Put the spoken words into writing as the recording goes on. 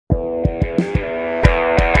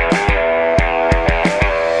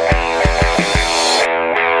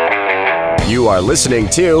You are listening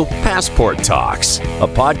to Passport Talks, a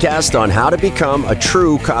podcast on how to become a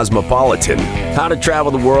true cosmopolitan, how to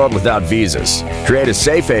travel the world without visas, create a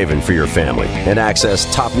safe haven for your family, and access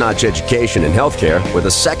top-notch education and healthcare with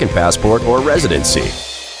a second passport or residency.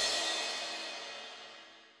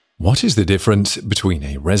 What is the difference between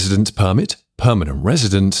a residence permit, permanent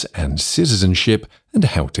residence, and citizenship, and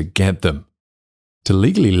how to get them? To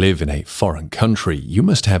legally live in a foreign country, you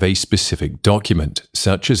must have a specific document,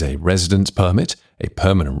 such as a residence permit, a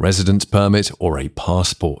permanent residence permit, or a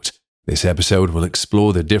passport. This episode will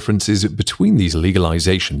explore the differences between these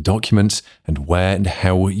legalization documents and where and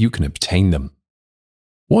how you can obtain them.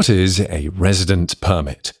 What is a residence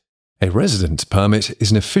permit? A residence permit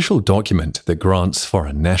is an official document that grants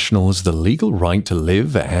foreign nationals the legal right to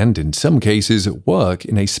live and, in some cases, work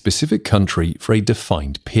in a specific country for a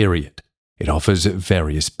defined period. It offers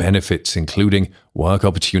various benefits, including work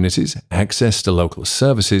opportunities, access to local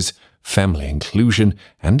services, family inclusion,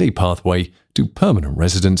 and a pathway to permanent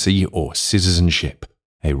residency or citizenship.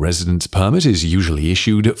 A residence permit is usually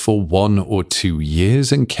issued for 1 or 2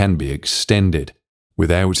 years and can be extended.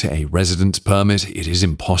 Without a residence permit, it is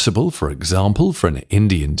impossible, for example, for an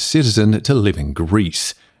Indian citizen to live in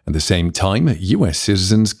Greece. At the same time, US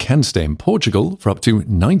citizens can stay in Portugal for up to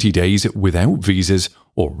 90 days without visas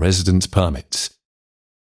or residence permits.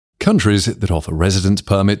 Countries that offer residence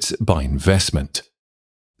permits by investment.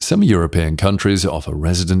 Some European countries offer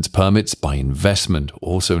residence permits by investment,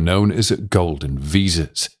 also known as golden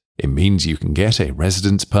visas. It means you can get a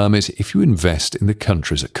residence permit if you invest in the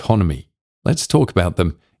country's economy. Let's talk about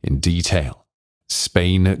them in detail.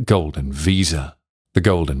 Spain Golden Visa. The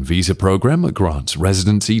Golden Visa program grants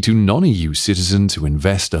residency to non-EU citizens who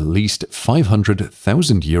invest at least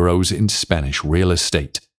 €500,000 in Spanish real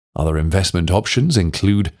estate. Other investment options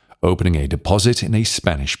include opening a deposit in a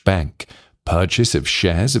Spanish bank, purchase of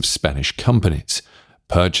shares of Spanish companies,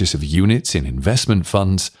 purchase of units in investment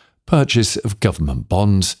funds, purchase of government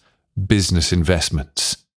bonds, business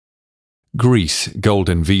investments. Greece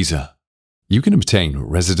Golden Visa. You can obtain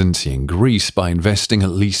residency in Greece by investing at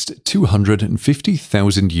least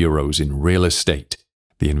 €250,000 in real estate.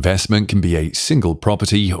 The investment can be a single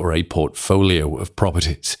property or a portfolio of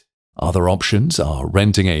properties. Other options are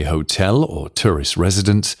renting a hotel or tourist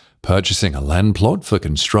residence, purchasing a land plot for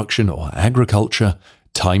construction or agriculture,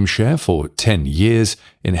 timeshare for 10 years,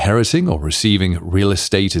 inheriting or receiving real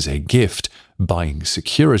estate as a gift, buying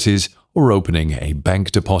securities, or opening a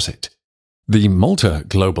bank deposit. The Malta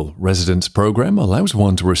Global Residence Program allows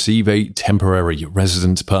one to receive a temporary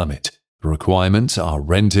residence permit. The requirements are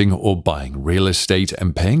renting or buying real estate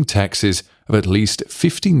and paying taxes of at least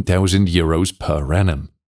 €15,000 per annum.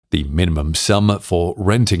 The minimum sum for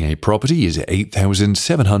renting a property is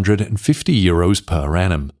 €8,750 per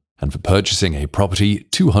annum, and for purchasing a property,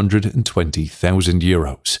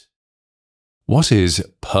 €220,000. What is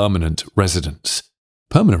permanent residence?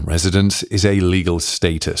 Permanent residence is a legal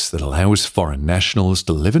status that allows foreign nationals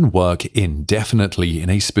to live and work indefinitely in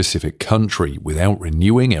a specific country without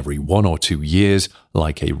renewing every 1 or 2 years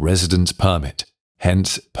like a residence permit.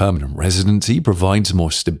 Hence, permanent residency provides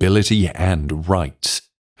more stability and rights.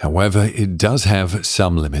 However, it does have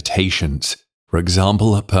some limitations. For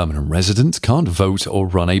example, permanent residents can't vote or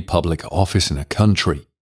run a public office in a country.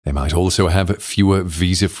 They might also have fewer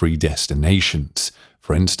visa-free destinations.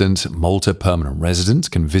 For instance, Malta permanent residents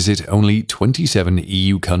can visit only 27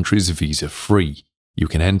 EU countries visa-free. You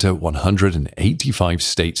can enter 185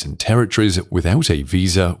 states and territories without a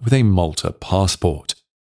visa with a Malta passport.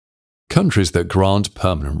 Countries that grant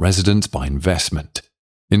permanent residence by investment.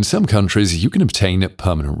 In some countries, you can obtain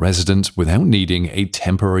permanent residence without needing a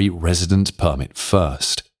temporary residence permit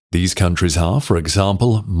first. These countries are, for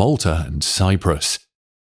example, Malta and Cyprus.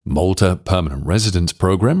 Malta Permanent Residence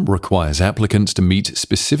Program requires applicants to meet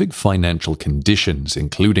specific financial conditions,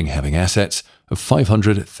 including having assets of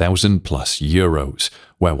 €500,000+,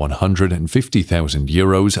 where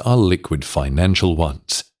 €150,000 are liquid financial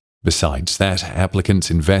ones. Besides that, applicants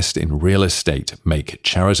invest in real estate, make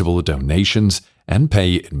charitable donations, and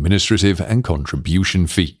pay administrative and contribution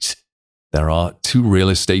fees. There are 2 real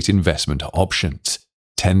estate investment options: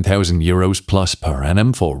 €10,000+ per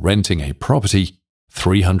annum for renting a property,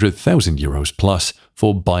 €300,000+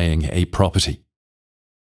 for buying a property.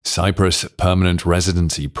 Cyprus Permanent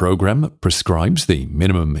Residency Program prescribes the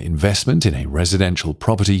minimum investment in a residential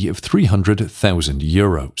property of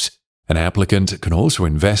 €300,000. An applicant can also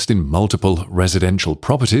invest in multiple residential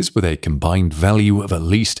properties with a combined value of at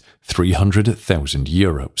least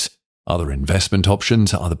 €300,000. Other investment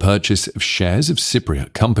options are the purchase of shares of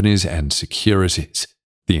Cypriot companies and securities.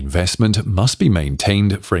 The investment must be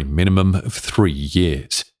maintained for a minimum of 3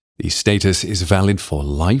 years. The status is valid for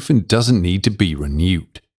life and doesn't need to be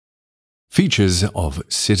renewed. Features of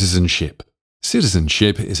citizenship.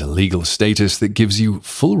 Citizenship is a legal status that gives you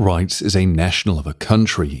full rights as a national of a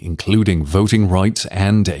country, including voting rights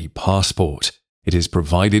and a passport. It is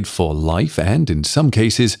provided for life and, in some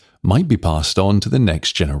cases, might be passed on to the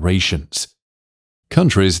next generations.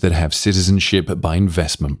 Countries that have citizenship by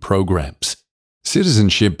investment programs.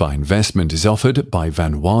 Citizenship by investment is offered by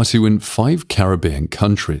Vanuatu and 5 Caribbean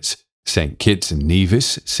countries: St. Kitts and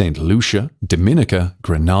Nevis, St. Lucia, Dominica,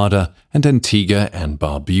 Grenada, and Antigua and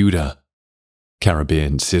Barbuda.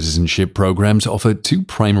 Caribbean citizenship programs offer 2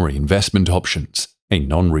 primary investment options: a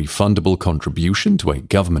non-refundable contribution to a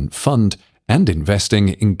government fund and investing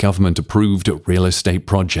in government-approved real estate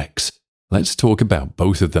projects. Let's talk about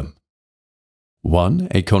both of them. 1.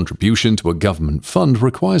 A contribution to a government fund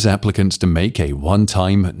requires applicants to make a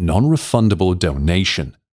one-time, non-refundable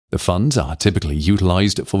donation. The funds are typically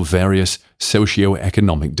utilized for various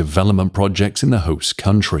socio-economic development projects in the host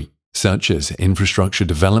country, such as infrastructure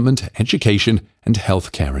development, education, and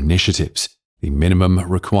healthcare initiatives. The minimum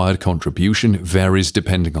required contribution varies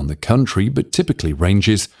depending on the country, but typically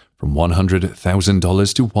ranges from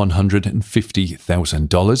 $100,000 to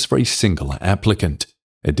 $150,000 for a single applicant.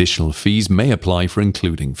 Additional fees may apply for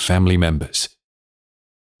including family members.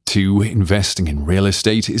 2. Investing in real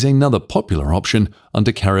estate is another popular option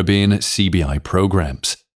under Caribbean CBI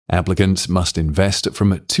programs. Applicants must invest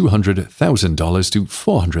from $200,000 to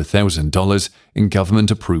 $400,000 in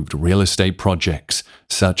government-approved real estate projects,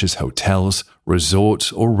 such as hotels,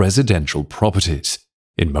 resorts, or residential properties.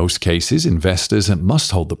 In most cases, investors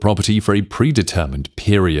must hold the property for a predetermined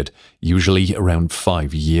period, usually around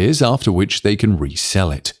 5 years, after which they can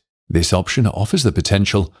resell it. This option offers the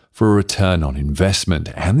potential for a return on investment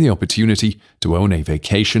and the opportunity to own a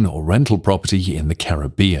vacation or rental property in the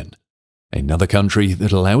Caribbean. Another country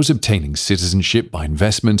that allows obtaining citizenship by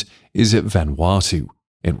investment is Vanuatu.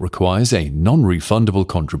 It requires a non-refundable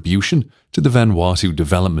contribution to the Vanuatu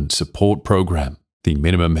Development Support Program. The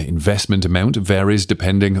minimum investment amount varies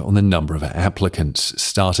depending on the number of applicants,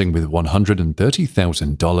 starting with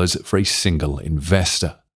 $130,000 for a single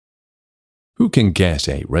investor. Who can get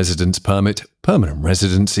a residence permit, permanent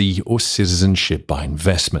residency, or citizenship by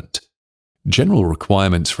investment? General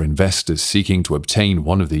requirements for investors seeking to obtain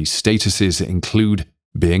one of these statuses include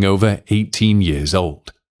being over 18 years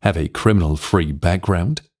old, have a criminal-free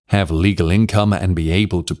background, have legal income and be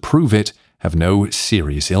able to prove it, have no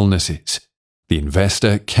serious illnesses. The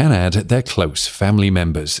investor can add their close family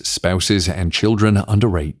members, spouses, and children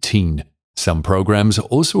under 18. Some programs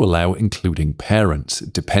also allow including parents,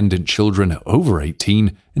 dependent children over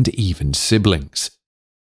 18, and even siblings.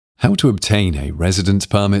 How to obtain a residence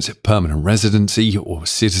permit, permanent residency, or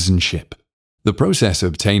citizenship. The process of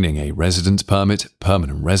obtaining a residence permit,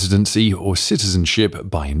 permanent residency, or citizenship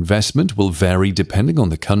by investment will vary depending on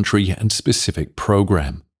the country and specific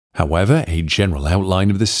program. However, a general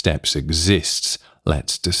outline of the steps exists.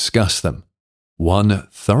 Let's discuss them. 1.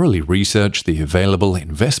 Thoroughly research the available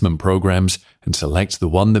investment programs and select the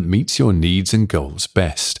one that meets your needs and goals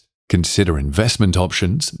best. Consider investment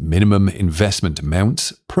options, minimum investment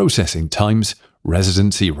amounts, processing times,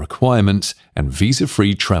 residency requirements, and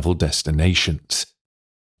visa-free travel destinations.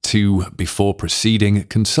 2. Before proceeding,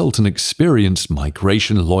 consult an experienced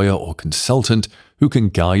migration lawyer or consultant who can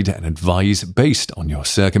guide and advise based on your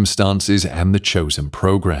circumstances and the chosen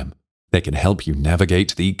program. They can help you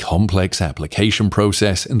navigate the complex application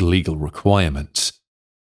process and legal requirements.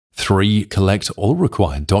 3. Collect all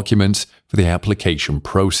required documents for the application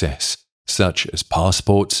process, such as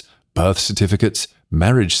passports, birth certificates,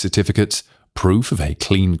 marriage certificates, proof of a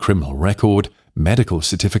clean criminal record, medical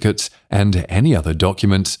certificates, and any other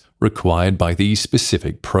documents required by the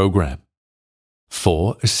specific program.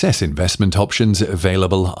 4. Assess investment options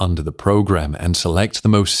available under the program and select the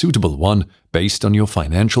most suitable one based on your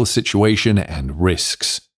financial situation and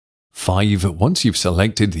risks. 5. Once you've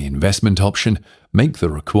selected the investment option, make the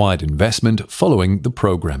required investment following the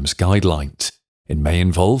program's guidelines. It may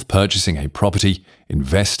involve purchasing a property,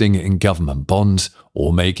 investing in government bonds,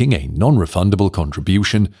 or making a non-refundable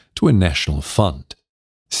contribution to a national fund.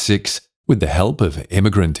 6. With the help of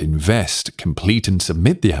Immigrant Invest, complete and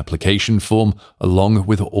submit the application form along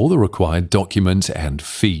with all the required documents and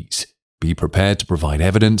fees. Be prepared to provide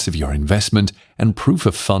evidence of your investment and proof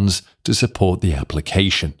of funds to support the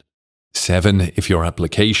application. 7. If your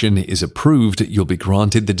application is approved, you'll be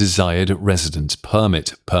granted the desired residence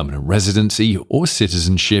permit, permanent residency, or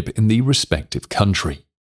citizenship in the respective country.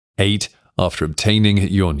 8. After obtaining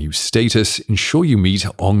your new status, ensure you meet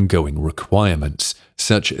ongoing requirements,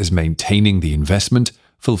 such as maintaining the investment,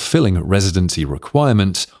 fulfilling residency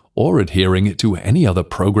requirements, or adhering to any other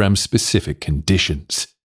program-specific conditions.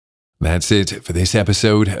 That's it for this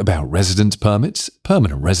episode about residence permits,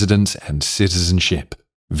 permanent residence, and citizenship.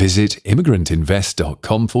 Visit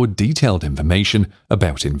immigrantinvest.com for detailed information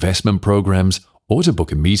about investment programs or to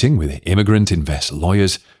book a meeting with Immigrant Invest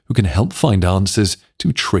lawyers who can help find answers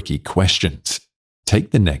to tricky questions.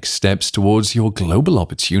 Take the next steps towards your global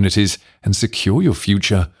opportunities and secure your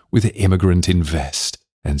future with Immigrant Invest.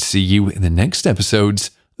 And see you in the next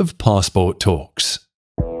episodes of Passport Talks.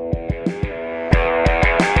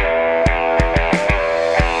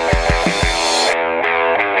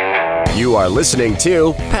 You are listening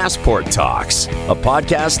to Passport Talks, a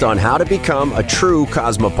podcast on how to become a true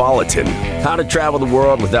cosmopolitan, how to travel the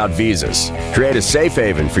world without visas, create a safe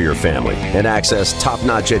haven for your family, and access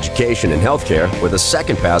top-notch education and healthcare with a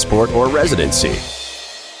second passport or residency.